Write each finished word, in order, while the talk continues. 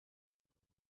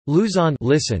Luzon,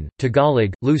 listen,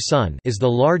 Tagalog, Luzon, is the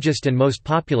largest and most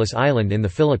populous island in the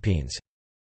Philippines.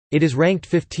 It is ranked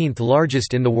 15th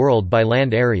largest in the world by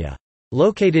land area.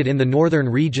 Located in the northern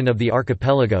region of the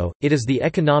archipelago, it is the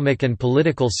economic and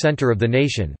political center of the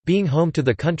nation, being home to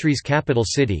the country's capital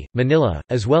city, Manila,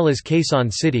 as well as Quezon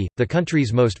City, the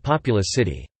country's most populous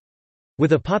city.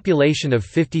 With a population of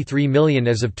 53 million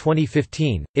as of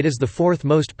 2015, it is the fourth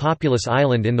most populous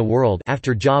island in the world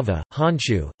after Java,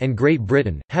 Honshu, and Great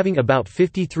Britain, having about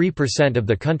 53% of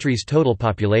the country's total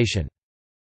population.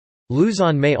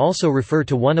 Luzon may also refer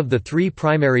to one of the three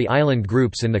primary island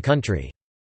groups in the country.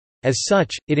 As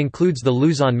such, it includes the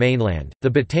Luzon mainland, the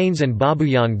Batanes and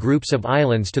Babuyan groups of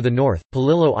islands to the north,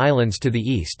 Polillo Islands to the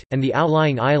east, and the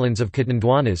outlying islands of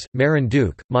Catanduanes,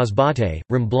 Marinduque, Masbate,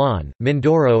 Romblon,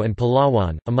 Mindoro and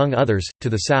Palawan, among others, to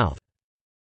the south.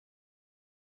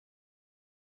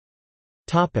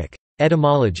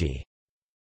 Etymology.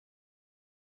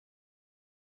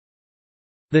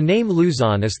 The name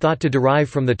Luzon is thought to derive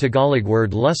from the Tagalog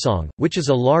word lusong, which is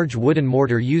a large wooden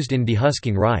mortar used in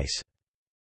dehusking rice.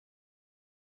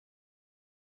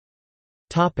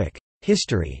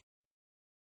 History.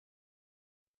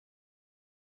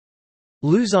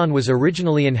 Luzon was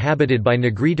originally inhabited by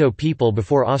Negrito people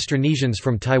before Austronesians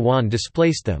from Taiwan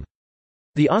displaced them.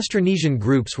 The Austronesian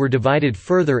groups were divided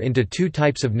further into two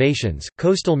types of nations: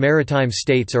 coastal maritime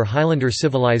states or Highlander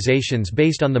civilizations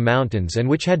based on the mountains and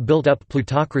which had built up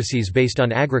plutocracies based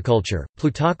on agriculture,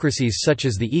 plutocracies such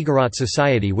as the Igorot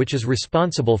society, which is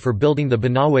responsible for building the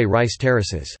Banawe rice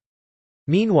terraces.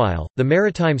 Meanwhile, the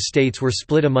maritime states were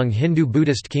split among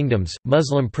Hindu-Buddhist kingdoms,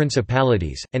 Muslim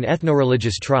principalities, and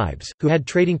ethno-religious tribes, who had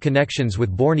trading connections with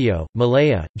Borneo,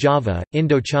 Malaya, Java,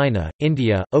 Indochina,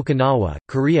 India, Okinawa,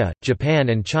 Korea, Japan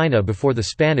and China before the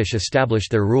Spanish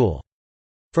established their rule.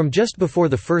 From just before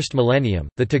the first millennium,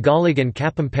 the Tagalog and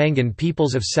Kapampangan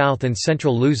peoples of South and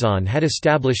Central Luzon had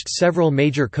established several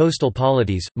major coastal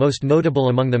polities, most notable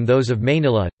among them those of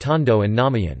Manila, Tondo and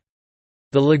Namayan.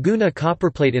 The Laguna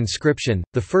copperplate inscription,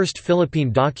 the first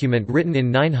Philippine document written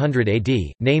in 900 AD,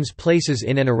 names places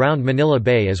in and around Manila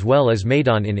Bay as well as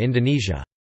Medan in Indonesia.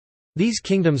 These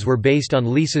kingdoms were based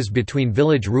on leases between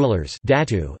village rulers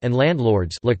and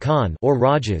landlords or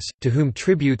rajas, to whom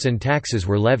tributes and taxes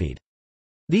were levied.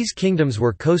 These kingdoms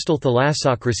were coastal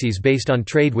thalassocracies based on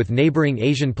trade with neighboring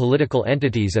Asian political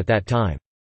entities at that time.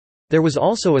 There was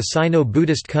also a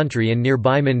Sino-Buddhist country in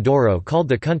nearby Mindoro called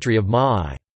the country of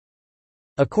Maai.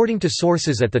 According to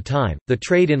sources at the time, the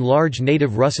trade in large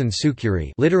native Rusan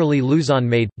sukuri, literally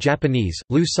Luzon-made, Japanese,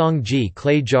 Lusongji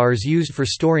clay jars used for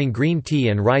storing green tea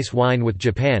and rice wine with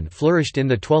Japan flourished in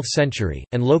the 12th century,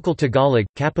 and local Tagalog,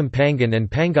 Kapampangan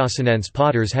and Pangasinense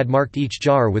potters had marked each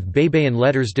jar with Baybayin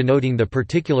letters denoting the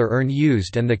particular urn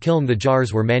used and the kiln the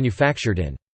jars were manufactured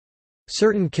in.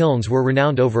 Certain kilns were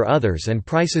renowned over others and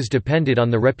prices depended on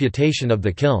the reputation of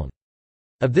the kiln.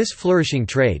 Of this flourishing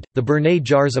trade, the Bernay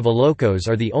jars of Ilocos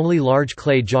are the only large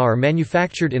clay jar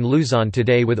manufactured in Luzon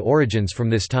today with origins from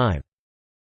this time.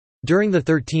 During the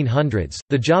 1300s,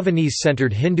 the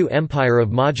Javanese-centered Hindu Empire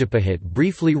of Majapahit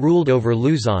briefly ruled over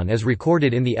Luzon as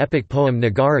recorded in the epic poem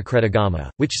Nagara Kretagama,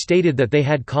 which stated that they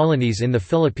had colonies in the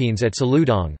Philippines at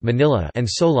Saludong, Manila, and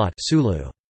Solot,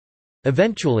 Sulu.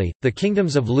 Eventually, the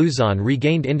kingdoms of Luzon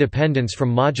regained independence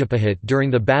from Majapahit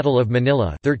during the Battle of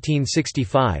Manila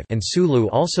 1365 and Sulu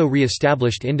also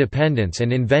re-established independence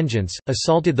and in vengeance,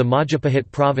 assaulted the Majapahit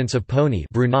province of Poni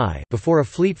Brunei before a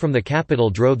fleet from the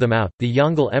capital drove them out. The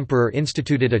Yongle Emperor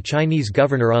instituted a Chinese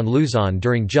governor on Luzon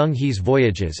during Zheng He's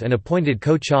voyages and appointed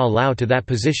Ko Cha Lao to that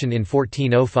position in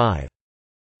 1405.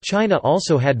 China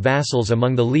also had vassals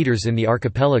among the leaders in the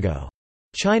archipelago.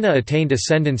 China attained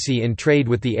ascendancy in trade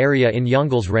with the area in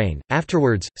Yongle's reign.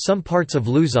 Afterwards, some parts of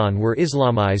Luzon were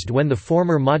Islamized when the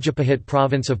former Majapahit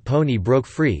province of Poni broke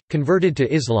free, converted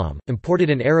to Islam, imported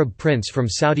an Arab prince from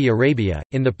Saudi Arabia,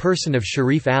 in the person of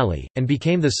Sharif Ali, and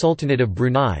became the Sultanate of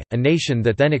Brunei, a nation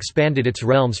that then expanded its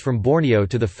realms from Borneo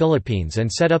to the Philippines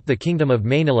and set up the Kingdom of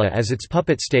Manila as its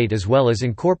puppet state as well as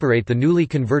incorporate the newly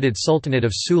converted Sultanate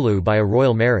of Sulu by a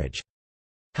royal marriage.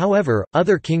 However,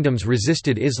 other kingdoms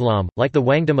resisted Islam, like the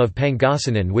Wangdom of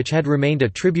Pangasinan, which had remained a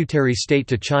tributary state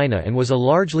to China and was a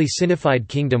largely Sinified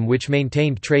kingdom which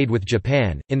maintained trade with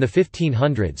Japan. In the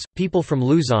 1500s, people from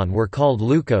Luzon were called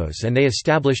Lucos and they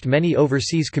established many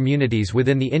overseas communities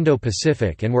within the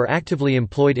Indo-Pacific and were actively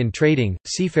employed in trading,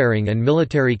 seafaring and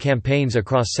military campaigns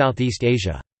across Southeast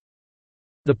Asia.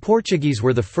 The Portuguese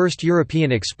were the first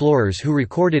European explorers who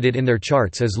recorded it in their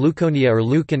charts as Luconia or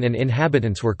Lucan, and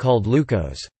inhabitants were called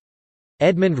Lucos.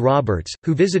 Edmund Roberts,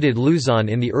 who visited Luzon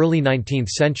in the early 19th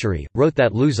century, wrote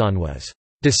that Luzon was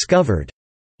discovered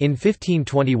In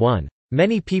 1521,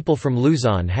 many people from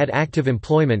Luzon had active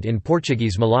employment in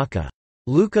Portuguese Malacca.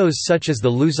 Lucos such as the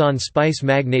Luzon spice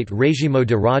magnate Regimo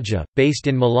de Raja, based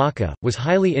in Malacca, was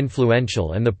highly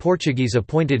influential, and the Portuguese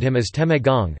appointed him as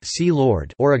Temagong, Sea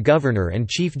Lord, or a governor and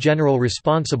chief general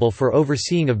responsible for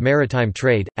overseeing of maritime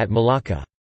trade, at Malacca.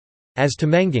 As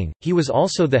Temenggung, he was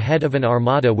also the head of an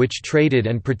armada which traded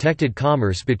and protected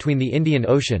commerce between the Indian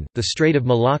Ocean, the Strait of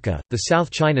Malacca, the South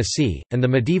China Sea, and the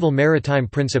medieval maritime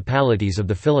principalities of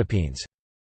the Philippines.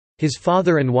 His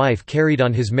father and wife carried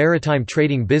on his maritime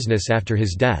trading business after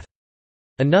his death.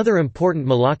 Another important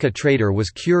Malacca trader was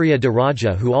Curia de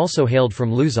Raja, who also hailed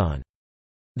from Luzon.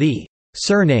 The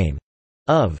surname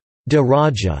of de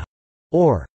Raja,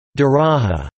 or de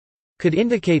Raja, could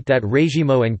indicate that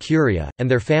Regimo and Curia, and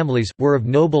their families, were of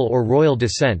noble or royal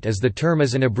descent, as the term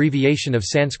is an abbreviation of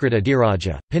Sanskrit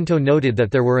Adiraja. Pinto noted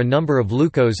that there were a number of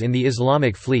Lucos in the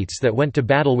Islamic fleets that went to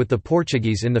battle with the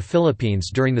Portuguese in the Philippines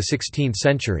during the 16th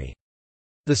century.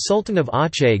 The Sultan of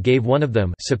Aceh gave one of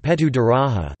them, Sepetu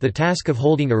Daraja, the task of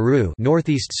holding Aru,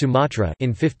 northeast Sumatra, in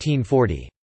 1540.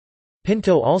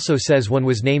 Pinto also says one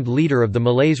was named leader of the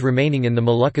Malays remaining in the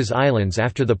Moluccas Islands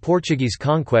after the Portuguese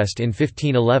conquest in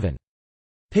 1511.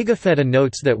 Pigafetta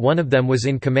notes that one of them was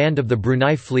in command of the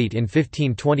Brunei fleet in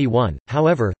 1521,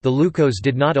 however, the Lucos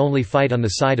did not only fight on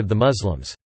the side of the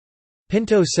Muslims.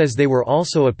 Pinto says they were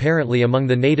also apparently among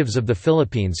the natives of the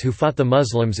Philippines who fought the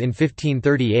Muslims in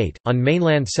 1538. On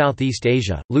mainland Southeast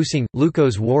Asia,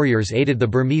 Lucos warriors aided the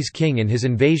Burmese king in his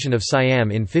invasion of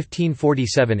Siam in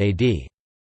 1547 AD.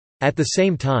 At the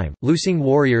same time, Lusing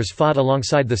warriors fought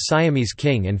alongside the Siamese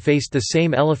king and faced the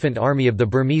same elephant army of the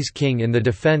Burmese king in the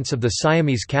defense of the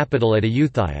Siamese capital at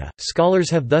Ayutthaya.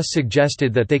 Scholars have thus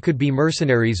suggested that they could be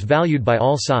mercenaries valued by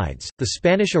all sides. The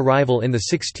Spanish arrival in the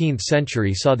 16th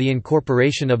century saw the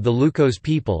incorporation of the Lucos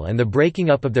people and the breaking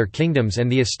up of their kingdoms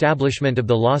and the establishment of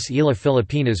the Las Islas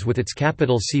Filipinas with its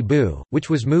capital Cebu,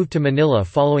 which was moved to Manila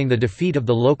following the defeat of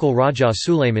the local Raja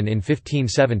Suleiman in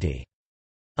 1570.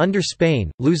 Under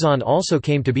Spain, Luzon also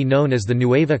came to be known as the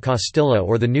Nueva Castilla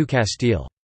or the New Castile.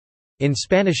 In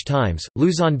Spanish times,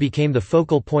 Luzon became the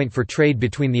focal point for trade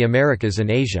between the Americas and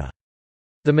Asia.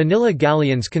 The Manila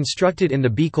galleons constructed in the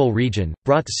Bicol region,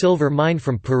 brought silver mined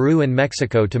from Peru and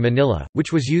Mexico to Manila,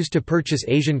 which was used to purchase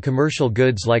Asian commercial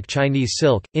goods like Chinese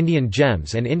silk, Indian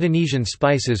gems and Indonesian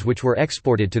spices which were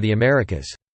exported to the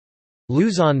Americas.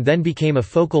 Luzon then became a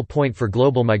focal point for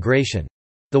global migration.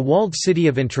 The walled city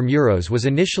of Intramuros was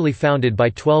initially founded by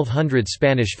 1,200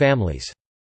 Spanish families.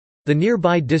 The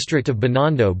nearby district of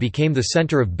Binondo became the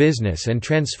center of business and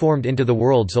transformed into the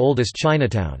world's oldest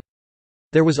Chinatown.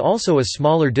 There was also a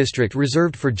smaller district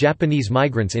reserved for Japanese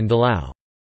migrants in Dilao.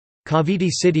 Cavite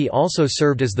City also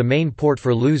served as the main port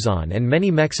for Luzon, and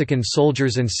many Mexican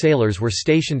soldiers and sailors were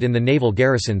stationed in the naval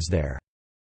garrisons there.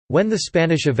 When the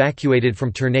Spanish evacuated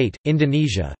from Ternate,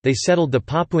 Indonesia, they settled the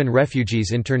Papuan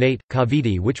refugees in Ternate,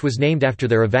 Cavite, which was named after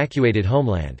their evacuated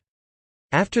homeland.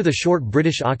 After the short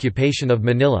British occupation of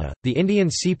Manila, the Indian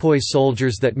sepoy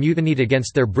soldiers that mutinied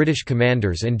against their British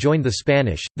commanders and joined the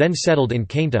Spanish, then settled in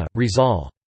Cainta, Rizal.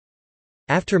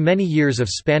 After many years of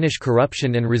Spanish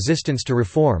corruption and resistance to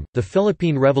reform, the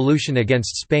Philippine Revolution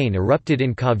against Spain erupted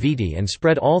in Cavite and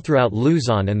spread all throughout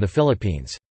Luzon and the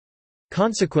Philippines.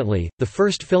 Consequently, the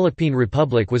First Philippine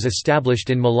Republic was established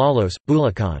in Malolos,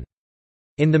 Bulacan.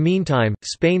 In the meantime,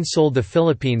 Spain sold the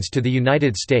Philippines to the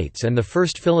United States, and the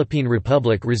First Philippine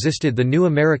Republic resisted the new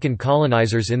American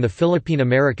colonizers in the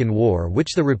Philippine-American War,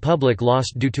 which the Republic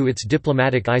lost due to its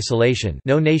diplomatic isolation.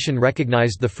 No nation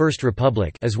recognized the First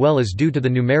Republic, as well as due to the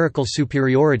numerical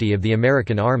superiority of the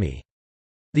American Army.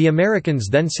 The Americans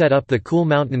then set up the cool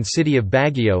mountain city of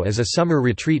Baguio as a summer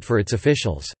retreat for its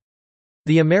officials.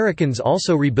 The Americans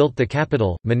also rebuilt the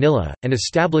capital, Manila, and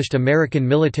established American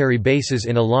military bases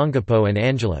in Olongapo and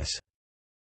Angeles.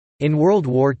 In World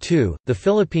War II, the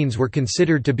Philippines were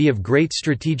considered to be of great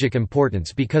strategic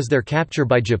importance because their capture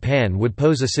by Japan would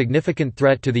pose a significant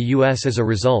threat to the U.S. As a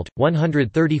result,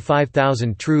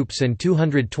 135,000 troops and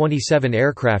 227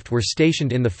 aircraft were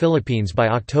stationed in the Philippines by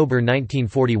October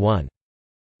 1941.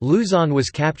 Luzon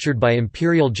was captured by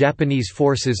Imperial Japanese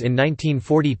forces in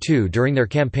 1942 during their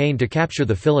campaign to capture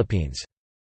the Philippines.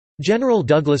 General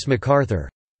Douglas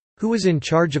MacArthur—who was in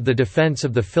charge of the defense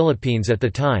of the Philippines at the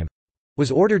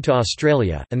time—was ordered to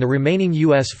Australia, and the remaining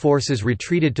U.S. forces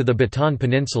retreated to the Bataan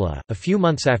Peninsula. A few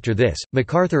months after this,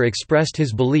 MacArthur expressed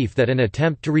his belief that an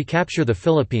attempt to recapture the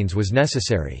Philippines was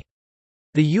necessary.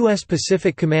 The U.S.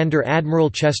 Pacific Commander Admiral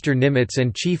Chester Nimitz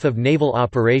and Chief of Naval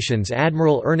Operations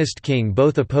Admiral Ernest King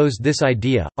both opposed this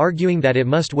idea, arguing that it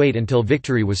must wait until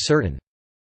victory was certain.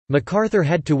 MacArthur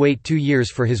had to wait 2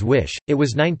 years for his wish. It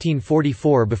was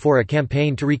 1944 before a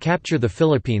campaign to recapture the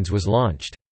Philippines was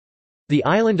launched. The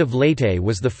island of Leyte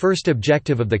was the first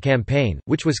objective of the campaign,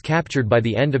 which was captured by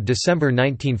the end of December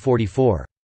 1944.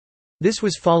 This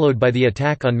was followed by the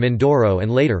attack on Mindoro and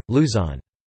later, Luzon.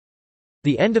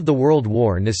 The end of the World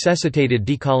War necessitated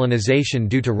decolonization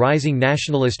due to rising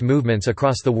nationalist movements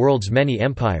across the world's many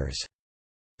empires.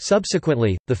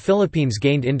 Subsequently, the Philippines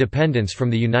gained independence from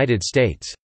the United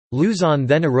States. Luzon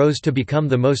then arose to become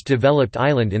the most developed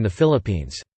island in the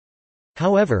Philippines.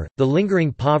 However, the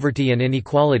lingering poverty and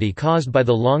inequality caused by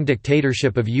the long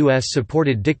dictatorship of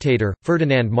U.S.-supported dictator,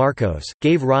 Ferdinand Marcos,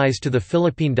 gave rise to the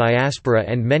Philippine diaspora,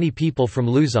 and many people from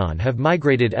Luzon have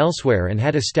migrated elsewhere and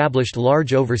had established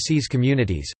large overseas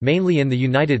communities, mainly in the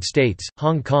United States,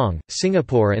 Hong Kong,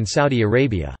 Singapore and Saudi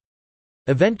Arabia.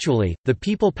 Eventually, the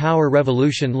People Power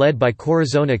Revolution led by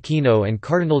Corazon Aquino and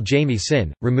Cardinal Jaime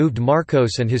Sin, removed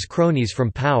Marcos and his cronies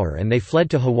from power and they fled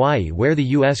to Hawaii, where the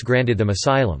U.S. granted them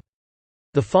asylum.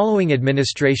 The following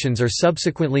administrations are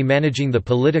subsequently managing the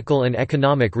political and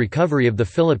economic recovery of the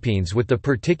Philippines with the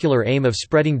particular aim of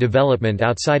spreading development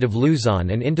outside of Luzon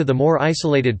and into the more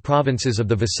isolated provinces of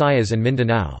the Visayas and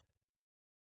Mindanao.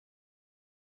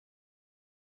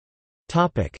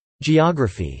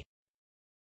 Geography.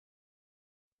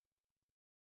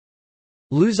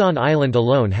 Luzon Island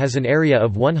alone has an area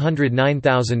of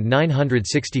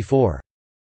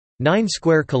 109,964.9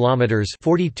 square kilometers,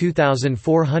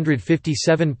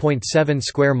 42,457.7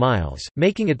 square miles,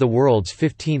 making it the world's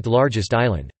 15th largest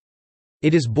island.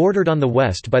 It is bordered on the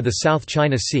west by the South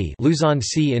China Sea, Luzon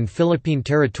Sea in Philippine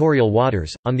territorial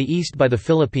waters, on the east by the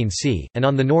Philippine Sea, and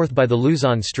on the north by the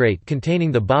Luzon Strait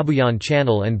containing the Babuyan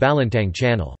Channel and Balintang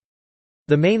Channel.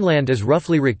 The mainland is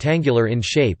roughly rectangular in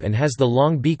shape and has the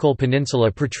long Bicol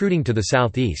Peninsula protruding to the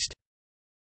southeast.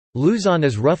 Luzon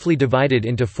is roughly divided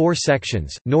into 4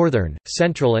 sections: northern,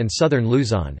 central and southern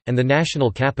Luzon, and the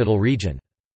National Capital Region.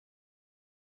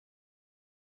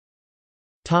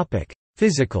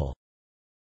 Physical.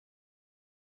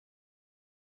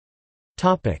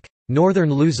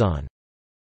 Northern Luzon.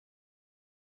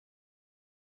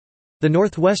 The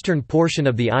northwestern portion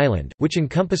of the island, which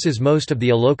encompasses most of the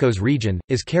Ilocos region,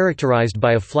 is characterized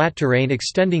by a flat terrain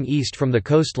extending east from the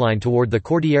coastline toward the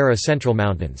Cordillera Central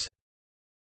Mountains.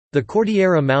 The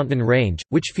Cordillera Mountain Range,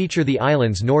 which feature the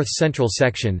island's north-central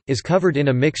section, is covered in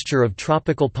a mixture of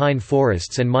tropical pine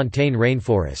forests and montane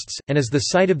rainforests, and is the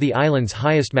site of the island's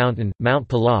highest mountain, Mount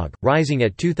Pulag, rising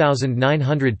at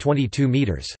 2,922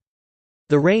 meters.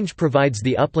 The range provides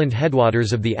the upland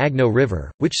headwaters of the Agno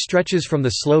River, which stretches from the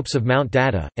slopes of Mount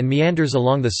Data, and meanders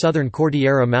along the southern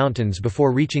Cordillera Mountains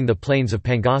before reaching the plains of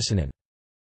Pangasinan.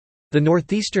 The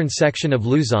northeastern section of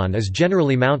Luzon is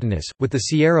generally mountainous, with the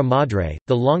Sierra Madre,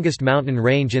 the longest mountain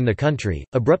range in the country,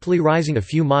 abruptly rising a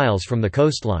few miles from the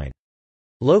coastline.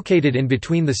 Located in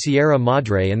between the Sierra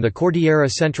Madre and the Cordillera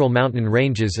Central mountain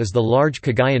ranges is the large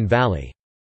Cagayan Valley.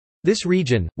 This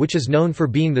region, which is known for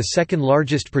being the second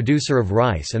largest producer of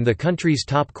rice and the country's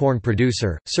top corn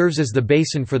producer, serves as the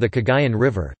basin for the Cagayan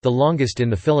River, the longest in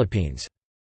the Philippines.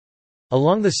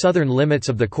 Along the southern limits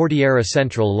of the Cordillera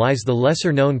Central lies the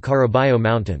lesser-known Caraballo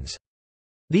Mountains.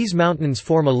 These mountains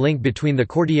form a link between the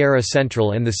Cordillera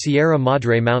Central and the Sierra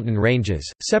Madre mountain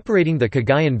ranges, separating the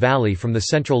Cagayan Valley from the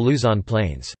central Luzon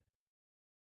plains.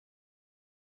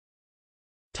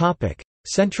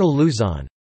 Central Luzon.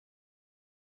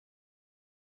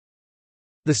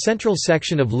 The central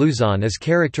section of Luzon is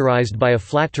characterized by a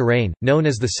flat terrain, known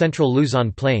as the Central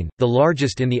Luzon Plain, the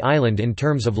largest in the island in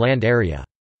terms of land area.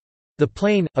 The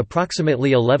plain,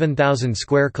 approximately 11,000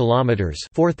 square kilometers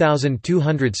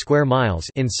 (4,200 square miles)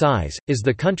 in size, is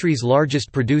the country's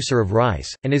largest producer of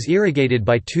rice, and is irrigated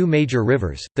by 2 major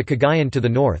rivers, the Cagayan to the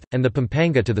north, and the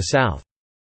Pampanga to the south.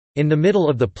 In the middle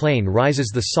of the plain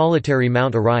rises the solitary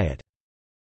Mount Arayat.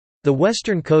 The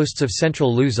western coasts of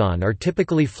central Luzon are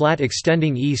typically flat,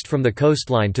 extending east from the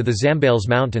coastline to the Zambales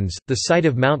Mountains, the site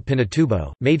of Mount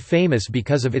Pinatubo, made famous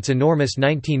because of its enormous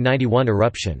 1991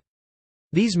 eruption.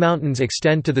 These mountains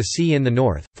extend to the sea in the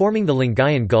north, forming the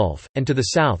Lingayen Gulf, and to the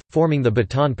south, forming the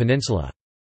Bataan Peninsula.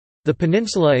 The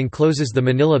peninsula encloses the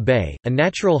Manila Bay, a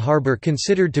natural harbor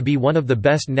considered to be one of the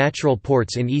best natural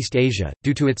ports in East Asia,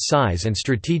 due to its size and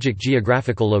strategic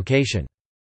geographical location.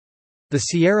 The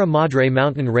Sierra Madre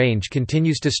mountain range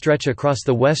continues to stretch across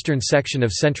the western section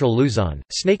of central Luzon,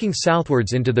 snaking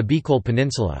southwards into the Bicol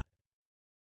Peninsula.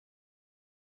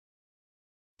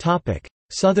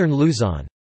 Southern Luzon.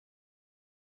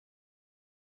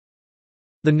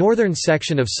 The northern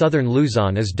section of southern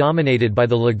Luzon is dominated by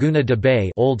the Laguna de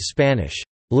Bay, Old Spanish,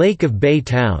 Lake of Bay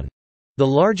Town, the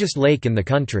largest lake in the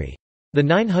country. The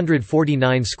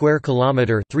 949 square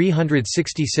kilometer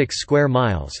 (366 square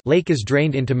miles) lake is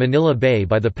drained into Manila Bay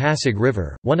by the Pasig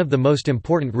River, one of the most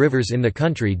important rivers in the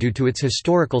country due to its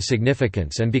historical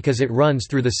significance and because it runs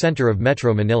through the center of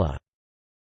Metro Manila.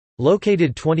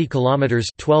 Located 20 kilometers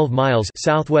 (12 miles)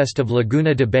 southwest of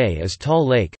Laguna de Bay is Taal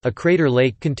Lake, a crater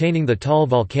lake containing the Taal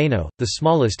volcano, the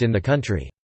smallest in the country.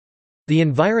 The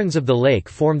environs of the lake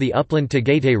form the upland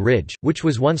Tagaytay Ridge, which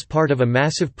was once part of a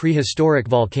massive prehistoric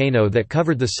volcano that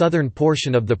covered the southern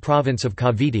portion of the province of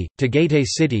Cavite, Tagaytay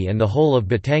City and the whole of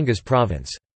Batangas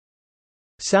Province.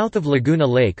 South of Laguna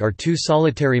Lake are two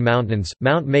solitary mountains,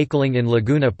 Mount Makiling in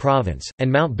Laguna Province,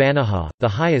 and Mount Banahaw, the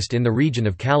highest in the region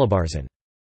of Calabarzon.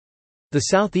 The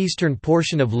southeastern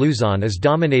portion of Luzon is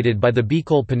dominated by the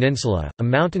Bicol Peninsula, a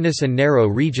mountainous and narrow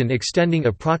region extending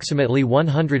approximately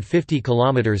 150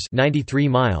 kilometers (93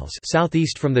 miles)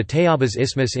 southeast from the Tayabas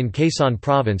Isthmus in Quezon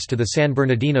Province to the San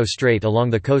Bernardino Strait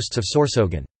along the coasts of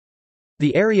Sorsogon.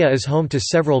 The area is home to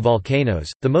several volcanoes,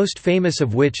 the most famous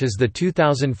of which is the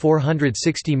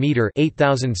 2,460-meter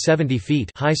 (8,070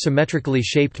 feet) high symmetrically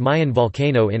shaped Mayon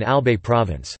volcano in Albay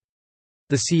Province.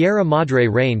 The Sierra Madre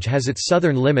Range has its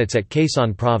southern limits at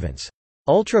Quezon Province.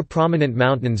 Ultra-prominent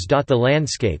mountains dot the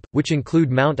landscape, which include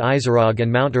Mount Izarog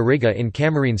and Mount Iriga in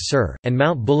Camarines Sur, and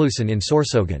Mount Bulusan in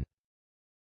Sorsogon.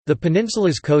 The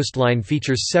peninsula's coastline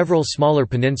features several smaller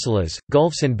peninsulas,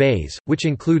 gulfs and bays, which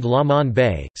include Lamon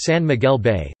Bay, San Miguel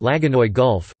Bay, Laganoy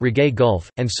Gulf, Regay Gulf,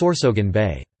 and Sorsogon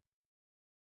Bay.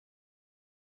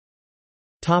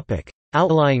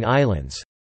 Outlying islands.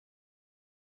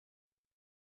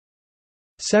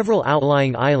 Several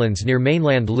outlying islands near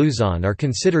mainland Luzon are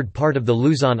considered part of the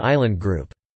Luzon Island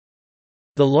Group.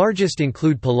 The largest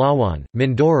include Palawan,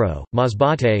 Mindoro,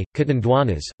 Masbate,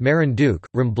 Catanduanes, Marinduque,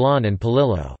 Romblon and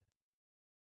Polillo.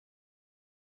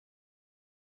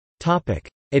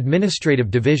 Administrative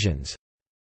divisions.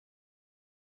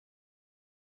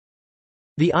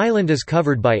 The island is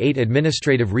covered by 8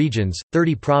 administrative regions,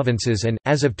 30 provinces and,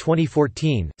 as of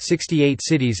 2014, 68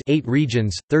 cities 8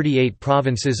 regions, 38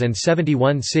 provinces and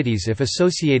 71 cities if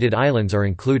associated islands are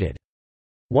included.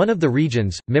 One of the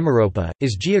regions, Mimaropa,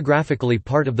 is geographically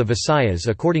part of the Visayas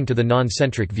according to the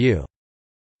non-centric view.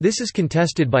 This is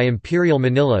contested by Imperial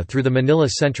Manila through the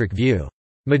Manila-centric view.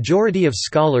 Majority of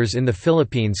scholars in the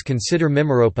Philippines consider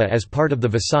Mimaropa as part of the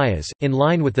Visayas, in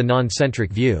line with the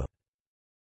non-centric view.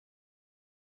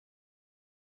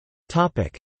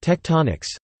 Tectonics.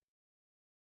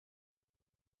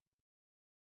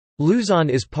 Luzon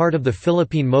is part of the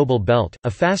Philippine Mobile Belt, a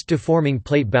fast-deforming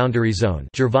plate boundary zone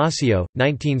Gervasio,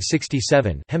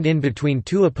 1967, hemmed in between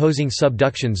two opposing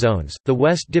subduction zones, the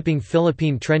west-dipping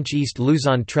Philippine Trench East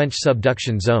Luzon Trench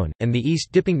Subduction Zone, and the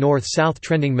east-dipping north-south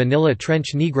trending Manila Trench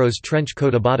Negros Trench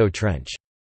Cotabato Trench.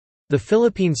 The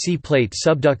Philippine Sea Plate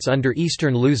subducts under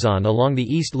eastern Luzon along the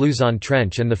East Luzon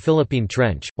Trench and the Philippine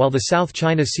Trench, while the South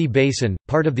China Sea Basin,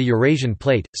 part of the Eurasian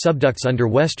Plate, subducts under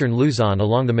western Luzon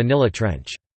along the Manila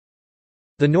Trench.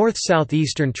 The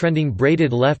north-southeastern trending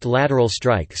braided left lateral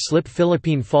strike slip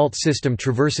Philippine Fault System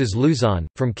traverses Luzon,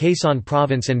 from Quezon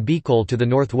Province and Bicol to the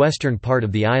northwestern part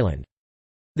of the island.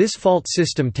 This fault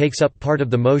system takes up part of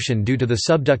the motion due to the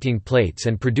subducting plates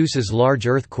and produces large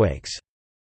earthquakes.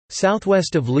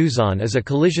 Southwest of Luzon is a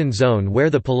collision zone where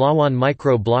the Palawan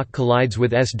micro-block collides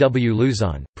with SW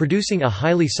Luzon, producing a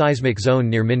highly seismic zone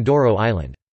near Mindoro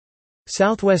Island.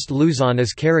 Southwest Luzon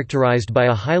is characterized by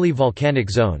a highly volcanic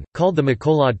zone, called the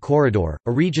Macolod Corridor,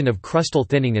 a region of crustal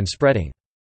thinning and spreading.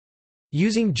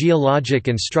 Using geologic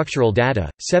and structural data,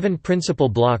 7 principal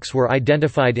blocks were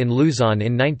identified in Luzon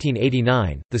in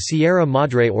 1989, the Sierra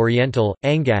Madre Oriental,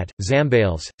 Angat,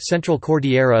 Zambales, Central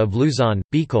Cordillera of Luzon,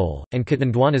 Bicol, and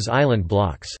Catanduanes Island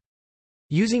blocks.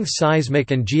 Using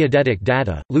seismic and geodetic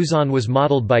data, Luzon was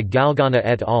modeled by Galgana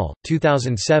et al.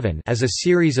 2007 as a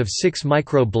series of 6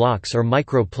 micro-blocks or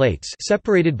micro-plates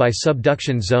separated by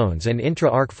subduction zones and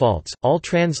intra-arc faults, all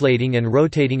translating and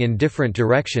rotating in different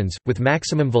directions, with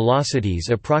maximum velocities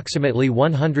approximately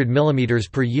 100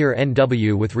 mm per year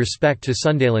Nw with respect to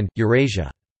Sundaland, Eurasia.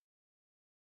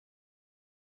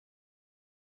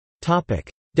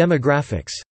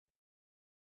 Demographics.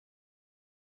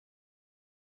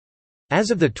 As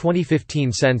of the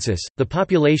 2015 census, the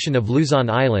population of Luzon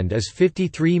Island is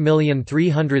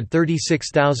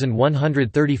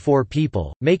 53,336,134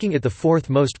 people, making it the 4th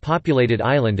most populated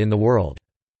island in the world.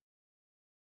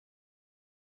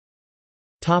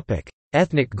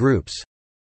 Ethnic groups.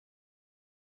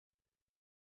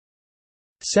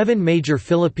 7 major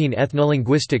Philippine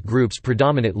ethnolinguistic groups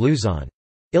predominate Luzon.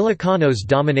 Ilocanos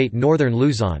dominate northern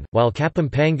Luzon, while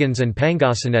Kapampangans and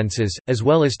Pangasinenses, as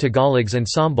well as Tagalogs and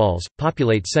Sambals,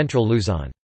 populate central Luzon.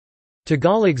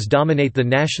 Tagalogs dominate the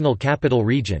National Capital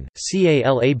Region,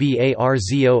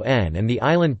 Calabarzon, and the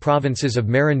island provinces of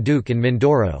Marinduque and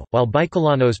Mindoro, while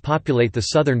Bicolanos populate the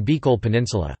southern Bicol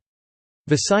Peninsula.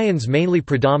 Visayans mainly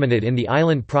predominate in the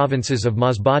island provinces of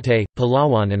Masbate,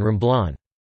 Palawan and Romblon.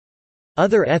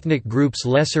 Other ethnic groups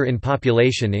lesser in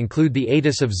population include the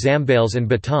Atis of Zambales and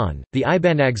Bataan, the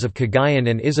Ibanags of Cagayan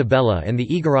and Isabela and the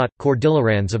Igorot,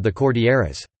 Cordillerans of the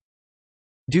Cordilleras.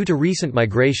 Due to recent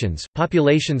migrations,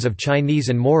 populations of Chinese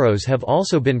and Moros have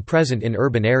also been present in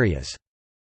urban areas.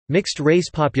 Mixed-race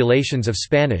populations of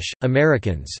Spanish,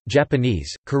 Americans,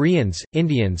 Japanese, Koreans,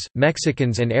 Indians,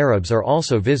 Mexicans and Arabs are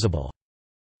also visible.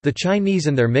 The Chinese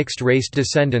and their mixed-race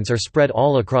descendants are spread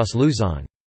all across Luzon.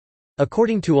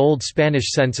 According to old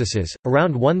Spanish censuses,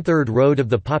 around one-third of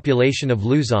the population of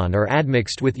Luzon are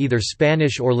admixed with either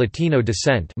Spanish or Latino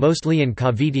descent, mostly in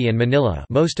Cavite and Manila.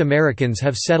 Most Americans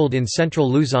have settled in central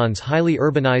Luzon's highly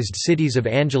urbanized cities of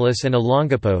Angeles and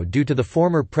Olongapo due to the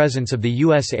former presence of the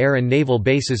U.S. air and naval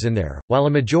bases in there, while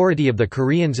a majority of the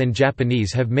Koreans and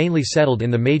Japanese have mainly settled in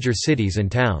the major cities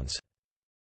and towns.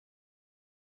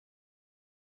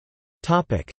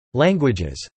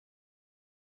 Languages.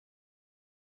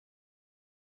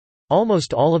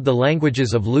 Almost all of the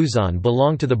languages of Luzon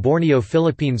belong to the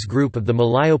Borneo-Philippines group of the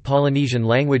Malayo-Polynesian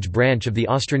language branch of the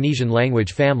Austronesian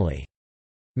language family.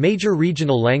 Major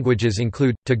regional languages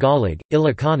include, Tagalog,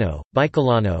 Ilocano,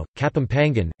 Bicolano,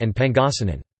 Kapampangan, and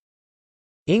Pangasinan.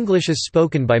 English is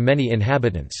spoken by many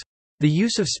inhabitants. The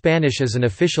use of Spanish as an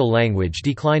official language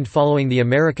declined following the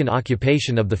American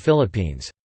occupation of the Philippines.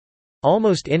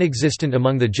 Almost inexistent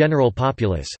among the general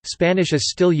populace, Spanish is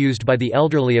still used by the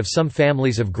elderly of some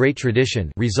families of great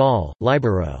tradition Rizal,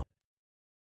 Libero.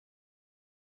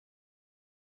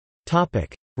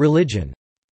 Religion.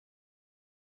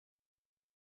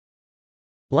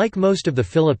 Like most of the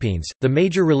Philippines, the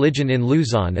major religion in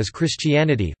Luzon is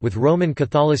Christianity, with Roman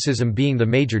Catholicism being the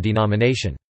major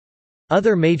denomination.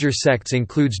 Other major sects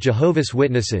includes Jehovah's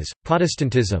Witnesses,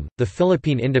 Protestantism, the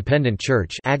Philippine Independent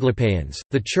Church Aglipayans,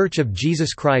 the Church of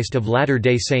Jesus Christ of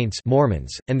Latter-day Saints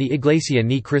Mormons, and the Iglesia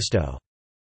ni Cristo.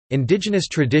 Indigenous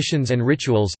traditions and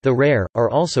rituals, though rare, are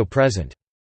also present.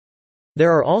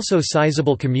 There are also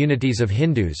sizable communities of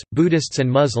Hindus, Buddhists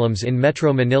and Muslims in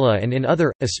Metro Manila and in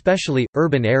other, especially,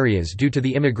 urban areas due to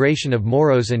the immigration of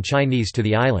Moros and Chinese to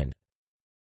the island.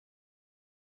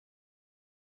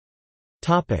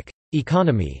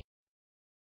 Economy.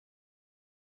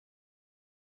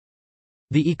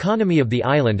 The economy of the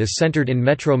island is centered in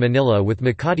Metro Manila with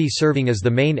Makati serving as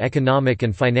the main economic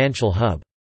and financial hub.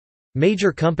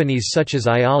 Major companies such as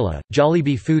Ayala,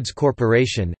 Jollibee Foods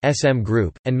Corporation, SM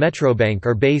Group, and Metrobank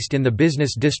are based in the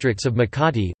business districts of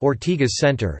Makati, Ortigas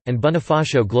Center, and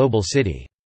Bonifacio Global City.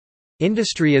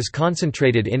 Industry is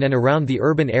concentrated in and around the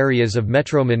urban areas of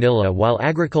Metro Manila while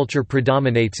agriculture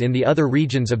predominates in the other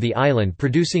regions of the island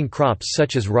producing crops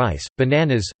such as rice,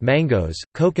 bananas, mangoes,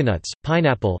 coconuts,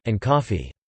 pineapple, and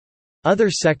coffee. Other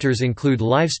sectors include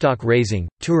livestock raising,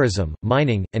 tourism,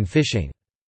 mining, and fishing.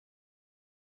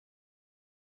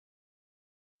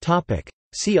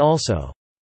 See also: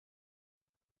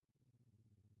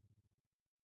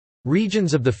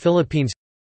 Regions of the Philippines,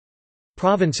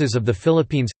 Provinces of the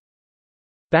Philippines,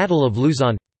 Battle of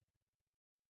Luzon.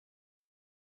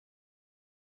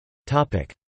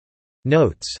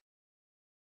 Notes.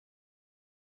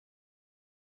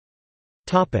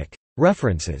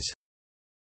 References.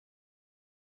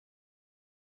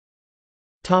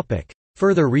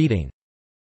 Further reading.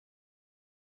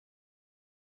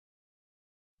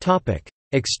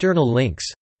 External links.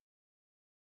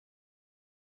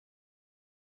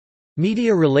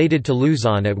 Media related to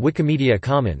Luzon at Wikimedia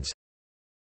Commons.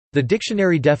 The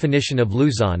dictionary definition of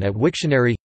Luzon at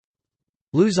Wiktionary.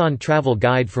 Luzon travel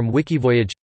guide from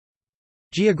Wikivoyage.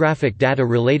 Geographic data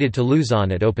related to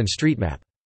Luzon at OpenStreetMap.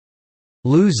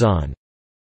 Luzon.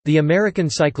 The American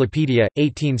Cyclopedia,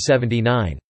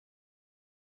 1879.